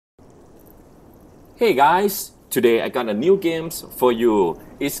Hey guys, today I got a new games for you.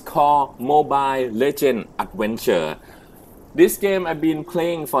 It's called Mobile Legend Adventure. This game I've been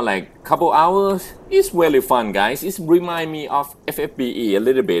playing for like a couple hours. It's really fun, guys. It reminds me of FFBE a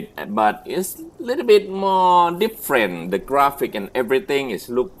little bit, but it's a little bit more different. The graphic and everything is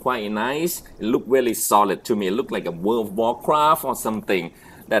look quite nice. It look really solid to me. It look like a World of Warcraft or something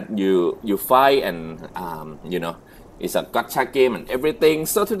that you fight and it's a gacha game and everything.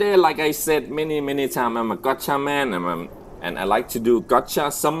 So today, like I said many times, I'm a gacha man. And I like to do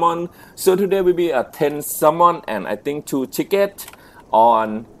gacha summon. So today will be a 10 summon and I think 2 tickets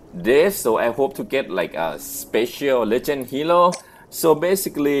on this. So I hope to get like a special legend hero. So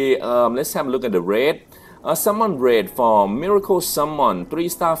basically, let's have a look at the rate. Summon rate for miracle summon 3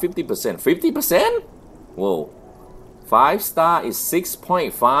 star 50%. 50%? Whoa. 5 star is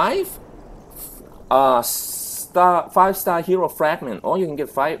 6.5. 5 star hero fragment. Oh, you can get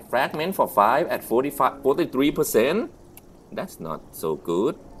 5 fragment for 5 at 43%. That's not so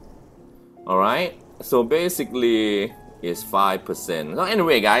good. Alright, so basically it's 5%. So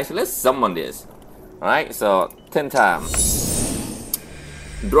anyway guys, let's summon this. Alright, so 10 times.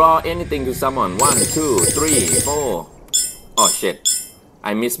 Draw anything to summon. 1, 2, 3, 4. Oh shit,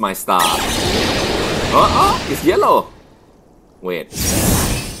 I missed my star. Oh, it's yellow. Wait.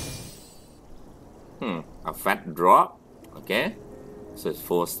 A fat drop. Okay, so it's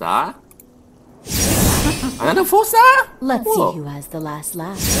 4 star. Another 4 star? Let's see who has the last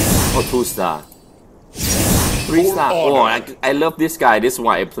laugh. Oh, 2 star. 3 star. Oh, I love this guy. This is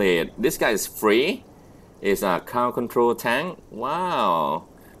why I play it. This guy is free. It's a crowd control tank. Wow.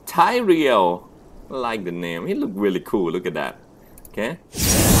 Tyrael. I like the name. He look really cool. Look at that. Okay.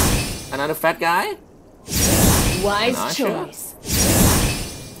 Another fat guy. Wise choice.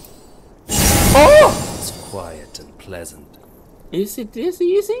 Oh! It's quiet and pleasant. Is it this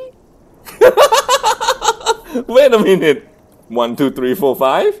easy? Wait a minute. 1, 2, 3, 4,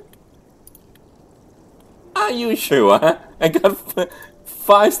 5. Are you sure? I got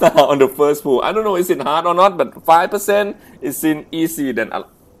 5 star on the first pool. I don't know is it hard or not, but 5% is in easy than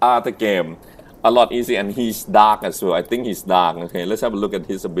other game. A lot easy, and he's dark as well. I think he's dark. Okay, let's have a look at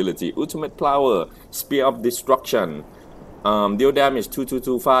his ability. Ultimate power, spear of destruction. Deal damage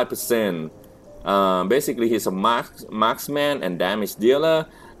 2225%. Basically, he's a marksman and damage dealer.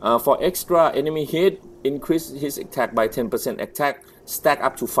 For extra enemy hit, increase his attack by 10%. Attack stack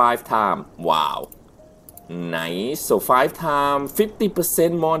up to 5 times. Wow, nice. So 5 times,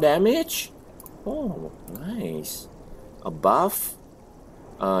 50% more damage. Oh, nice. A buff.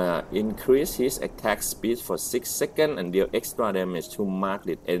 Increase his attack speed for 6 seconds and deal extra damage to marked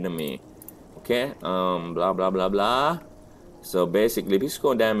enemy. Okay. Blah blah blah blah. So basically,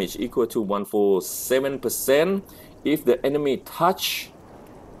 physical damage equal to 147%. If the enemy touched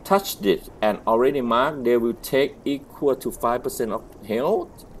it and already marked, they will take equal to 5% of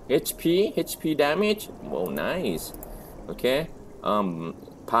health, HP damage. Oh, nice. Okay.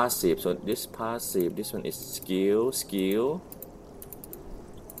 Passive. So this passive. This one is skill,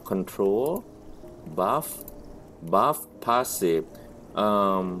 control, buff, passive.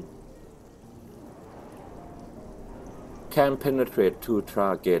 Can penetrate to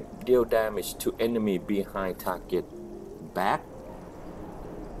target, deal damage to enemy behind target, back.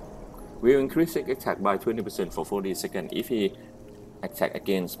 Will increase his attack by 20% for 40 seconds if he attack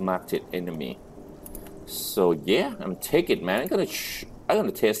against marked enemy. So yeah, I'm taking it, man. I'm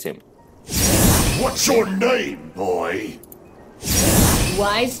gonna test him. What's your name, boy?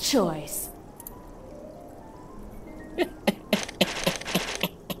 Wise choice.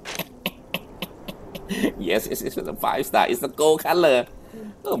 Yes, it's a 5 star. It's the gold color.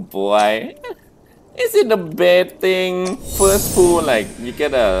 Oh boy, is it a bad thing? First pool, like you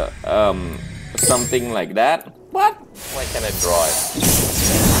get a something like that. What? Why can't I draw it?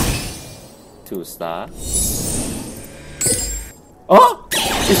 2 star. Oh,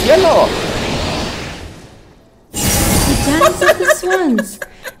 it's yellow. The dance of the swans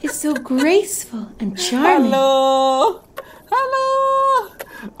is so graceful and charming. Hello.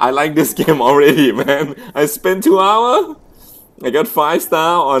 I like this game already, man. I spent 2 hours. I got 5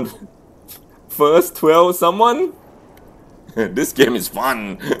 star on first 12 summon. This game is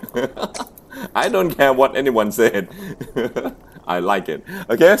fun. I don't care what anyone said. I like it.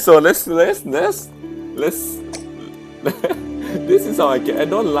 Okay, so let's this is how I get. I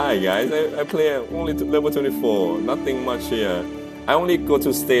don't lie, guys. I play only to level 24. Nothing much here. I only go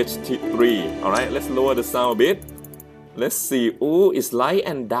to stage 3. Alright, let's lower the sound a bit. Let's see. Ooh, it's light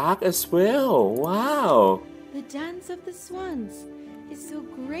and dark as well. Wow. The dance of the swans is so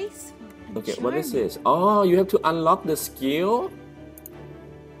graceful and Okay, charming. what is this? Oh, you have to unlock the skill.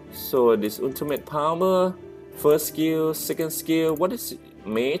 So this ultimate power, first skill, second skill. What is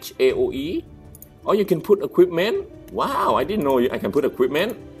mage AOE? Oh, you can put equipment. Wow, I didn't know I can put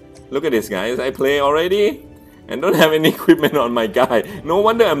equipment. Look at this, guys. I play already and don't have any equipment on my guy. No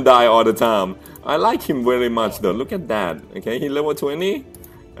wonder I'm die all the time. I like him very much though. Look at that. Okay, he level 20.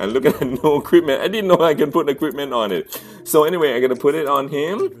 And look at that, no equipment. I didn't know I can put equipment on it. So anyway, I'm gonna put it on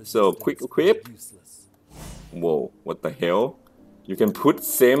him. So quick equip. Whoa, what the hell? You can put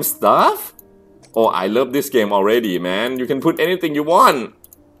same stuff? Oh, I love this game already, man. You can put anything you want.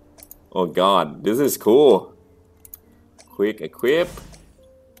 Oh god, this is cool. Quick equip.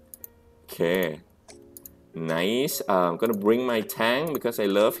 Okay. Nice. I'm gonna bring my tank because I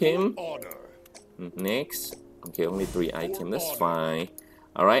love him. Next. Okay, only 3 items. That's fine.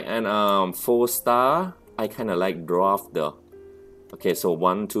 Alright, and 4 star. I kinda like draft though. Okay, so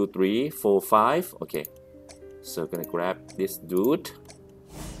 1, 2, 3, 4, 5. Okay. So gonna grab this dude.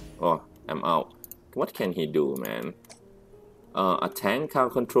 Oh, I'm out. What can he do, man? A tank can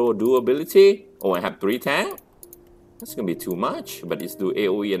control dual ability. Oh, I have 3 tank. That's gonna be too much. But it's do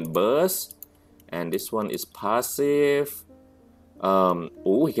AOE and burst. And this one is passive.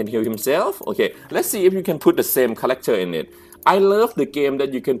 Oh, he can heal himself. Okay, let's see if you can put the same character in it. I love the game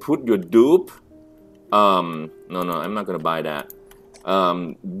that you can put your dupe. No, I'm not gonna buy that.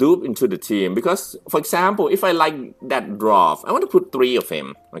 Dupe into the team because, for example, if I like that draft, I want to put 3 of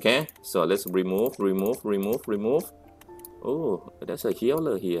him. Okay, so let's remove. Oh, there's a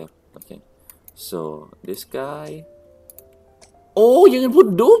healer here. Okay, so this guy. Oh, you can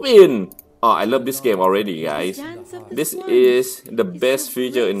put dupe in. Oh, I love this game already, guys. This is the best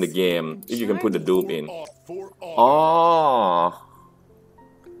feature in the game if you can put the dupe in. Oh.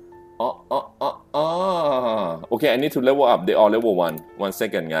 Okay, I need to level up. They are level 1. 1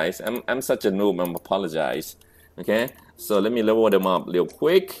 second, guys. I'm such a noob. I apologize. Okay, so let me level them up real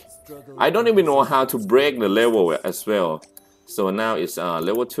quick. I don't even know how to break the level as well. So now it's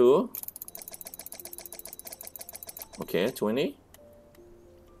level 2. Okay, 20.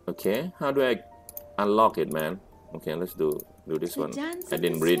 Okay, how do I unlock it, man? Okay, let's do this one. I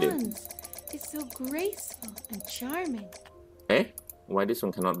didn't read it. It's so graceful and charming. Eh? Why this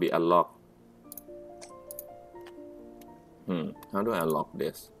one cannot be unlocked? How do I unlock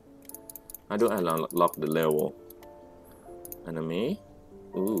this? How do I unlock the level? Enemy.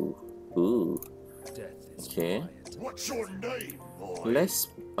 Ooh. Okay. What's your name, boy? Let's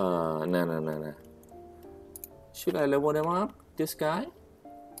no. Should I level them up? This guy?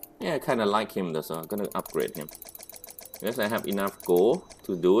 Yeah, I kinda like him though, so I'm gonna upgrade him. Yes, I have enough gold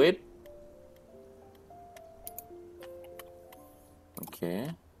to do it.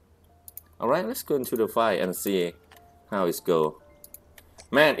 Okay. Alright, let's go into the fight and see how it goes.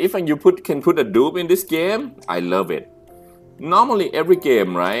 Man, if you can put a dupe in this game, I love it. Normally every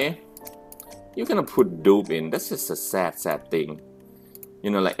game, right? You cannot put dupe in. That's just a sad thing. You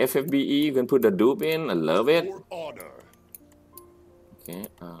know, like FFBE, you can put the dupe in. I love it. Okay.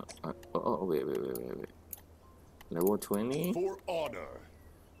 Wait. Level 20. For honor.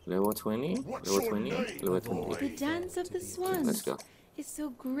 Level 20. Level 20. Level 20. The dance of the swans. Let's go. It's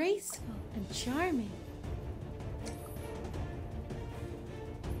so graceful and charming.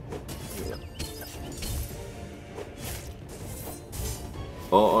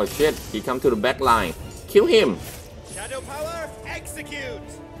 Oh shit! He come to the back line. Kill him. Shadow power, execute.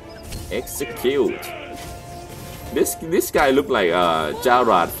 Execute. This guy look like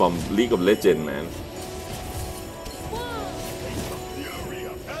Jarrad from League of Legends, man.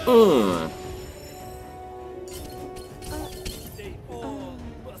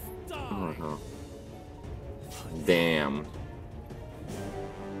 Damn.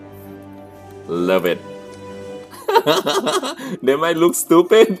 Love it. They might look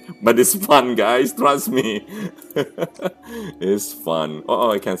stupid, but it's fun, guys. Trust me. It's fun.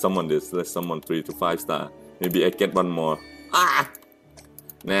 Oh, I can summon this. Let's summon 3 to 5 star. Maybe I get one more.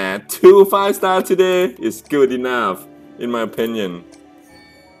 Nah, 2 5 star today is good enough, in my opinion.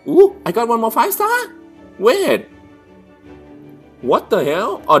 Ooh, I got one more 5 star. Wait. What the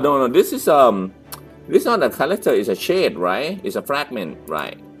hell? Oh no, this is this is not a character. It's a shade, right? It's a fragment,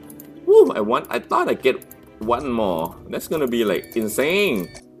 right? Woo! I thought I get one more. That's gonna be like insane.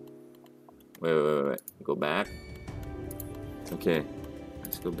 Wait. Go back. Okay,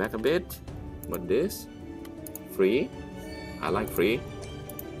 let's go back a bit. What this? Free? I like free.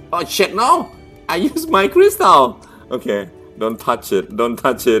 Oh shit! No! I used my crystal. Okay, don't touch it. Don't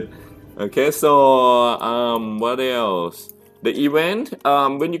touch it. Okay, so what else? The event.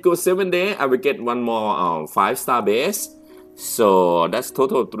 When you go 7 days, I will get one more 5 star base. So that's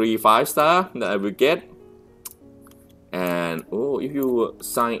total 3 5 star that I will get. And oh, if you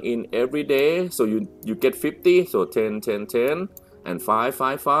sign in every day, so you get 50. So 10 10 10 and 5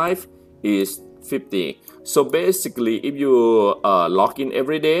 5 5 is 50. So basically, if you log in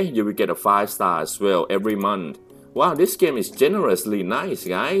every day, you will get a 5-star as well every month. Wow, this game is generously nice,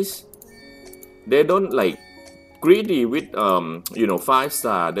 guys. They don't like greedy with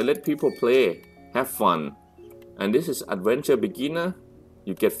 5-star. They let people play, have fun. And this is adventure beginner.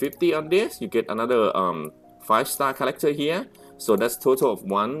 You get 50 on this. You get another 5-star character here. So that's total of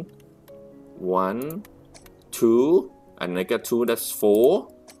 1 2, and I got 2. That's 4.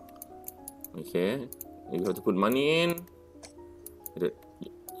 Okay, you have to put money in.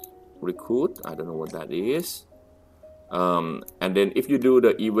 Recruit, I don't know what that is. And then if you do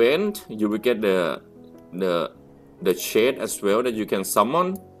the event, you will get the shade as well that you can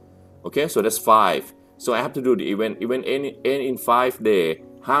summon. Okay, so that's 5. So I have to do the event end in 5 days.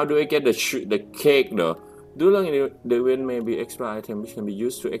 How do I get the cake though? During the event may be extra item which can be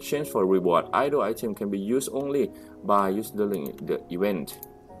used to exchange for reward. Idle item can be used only by use during the event.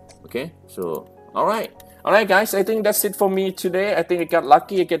 Okay, so alright guys, I think that's it for me today. I think I got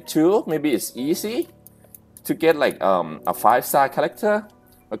lucky. I get 2. Maybe it's easy to get like a 5-star character.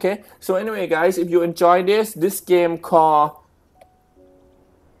 Okay, so anyway guys, if you enjoy this game called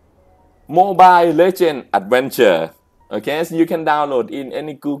Mobile Legend Adventure, okay, so you can download in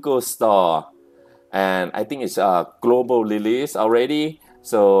any Google store, and I think it's a global release already.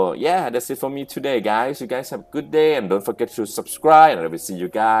 So yeah, that's it for me today, guys. You guys have a good day, and don't forget to subscribe, and I will see you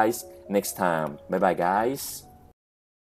guys next time. Bye bye, guys.